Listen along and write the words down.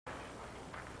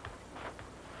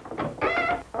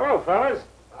Hello, fellas.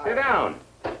 Sit down.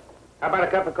 How about a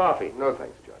cup of coffee? No,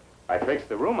 thanks, George. I fixed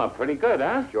the room up pretty good,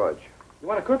 huh? George. You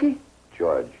want a cookie?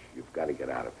 George, you've got to get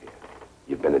out of here.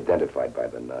 You've been identified by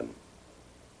the nun.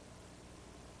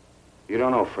 You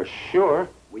don't know for sure.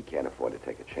 We can't afford to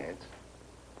take a chance.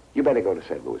 You better go to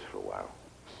St. Louis for a while.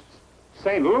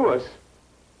 St. Louis?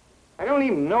 I don't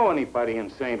even know anybody in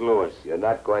St. Louis. You're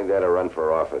not going there to run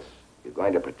for office. You're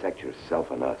going to protect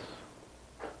yourself and us.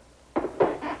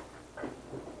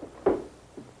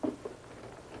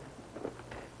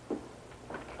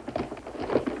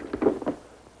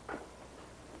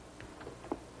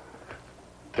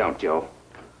 Don't, Joe.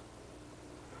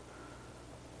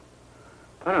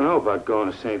 I don't know about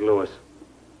going to St. Louis.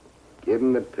 Give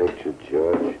him the picture,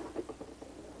 George.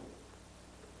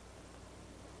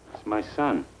 It's my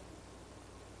son.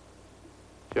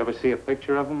 Did you ever see a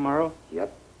picture of him, Merle?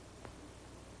 Yep.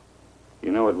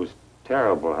 You know, it was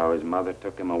terrible how his mother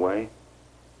took him away.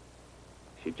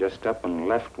 She just up and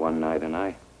left one night, and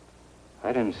I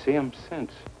didn't see him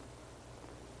since.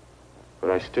 But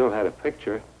I still had a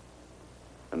picture.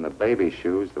 And the baby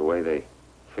shoes, the way they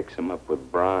fix them up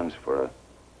with bronze for a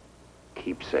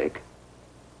keepsake.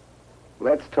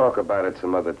 Let's talk about it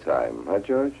some other time, huh,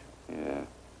 George? Yeah.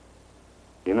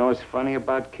 You know what's funny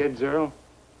about kids, Earl?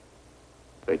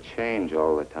 They change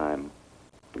all the time.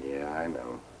 Yeah, I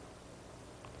know.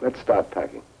 Let's start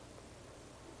packing.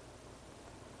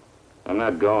 I'm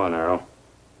not going, Earl.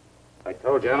 I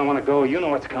told you I don't want to go. You know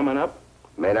what's coming up.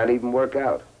 May not even work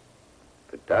out.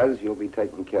 If it does, you'll be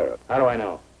taken care of. How do I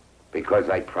know? Because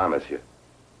I promise you.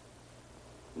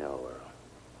 No, Earl.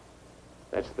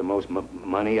 That's the most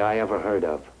money I ever heard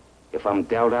of. If I'm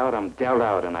dealt out, I'm dealt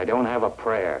out, and I don't have a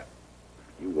prayer.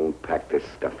 You won't pack this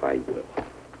stuff, I will.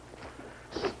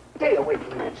 Stay away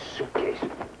from that suitcase.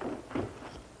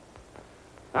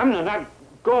 I'm not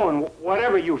going,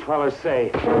 whatever you fellas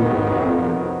say.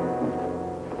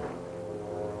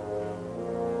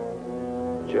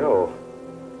 Joe.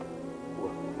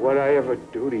 What'd I ever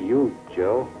do to you,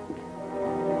 Joe?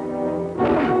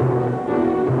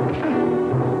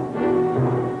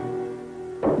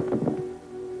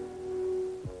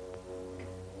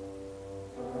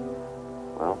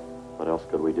 Well, what else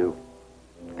could we do?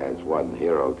 As one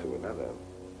hero to another.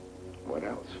 What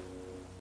else?